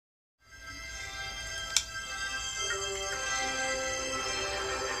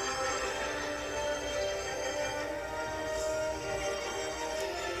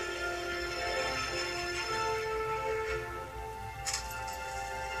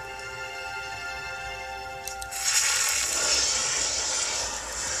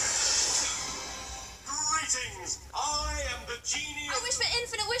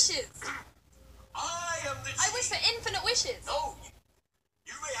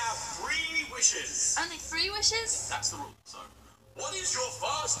wishes. Only 3 wishes? That's the rule. So, what is your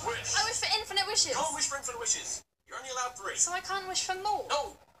first wish? I wish for infinite wishes. You can't wish for infinite wishes. You're only allowed 3. So I can't wish for more?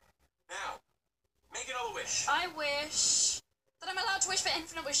 No. Now, make another wish. I wish that I'm allowed to wish for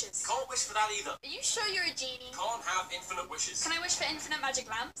infinite wishes. Can't wish for that either. Are you sure you're a genie? Can't have infinite wishes. Can I wish for infinite magic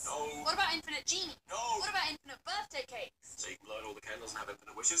lamps? No. What about infinite genie? No. What about infinite birthday cakes? So you can light all the candles and have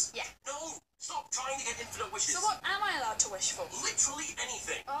infinite wishes? Yeah. No. Stop trying to get infinite wishes. So what am I allowed to wish for? Literally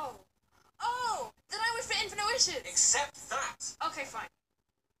anything. Oh. Oh! Then I wish for infinite wishes. Except that. Okay, fine.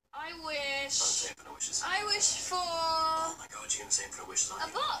 I wish... Don't say infinite wishes. I wish for... Oh my god, you're gonna say infinite wishes, aren't a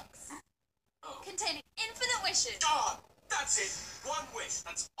you? box Oh. containing infinite wishes. Ah, that's it. 1 wish.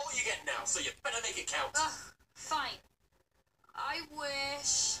 That's all you get now, so you better make it count. Ugh, fine. I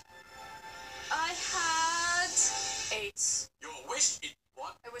wish I had 8. Your wish is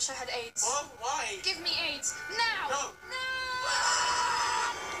what? I wish I had 8. Well, why? Give me 8 now. No. No.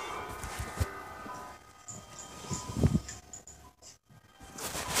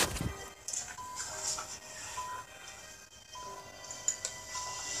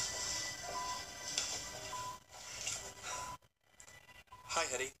 Hi,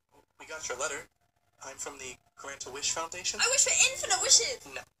 Hetty. We got your letter. I'm from the Grant a Wish Foundation. I wish for infinite wishes.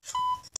 No,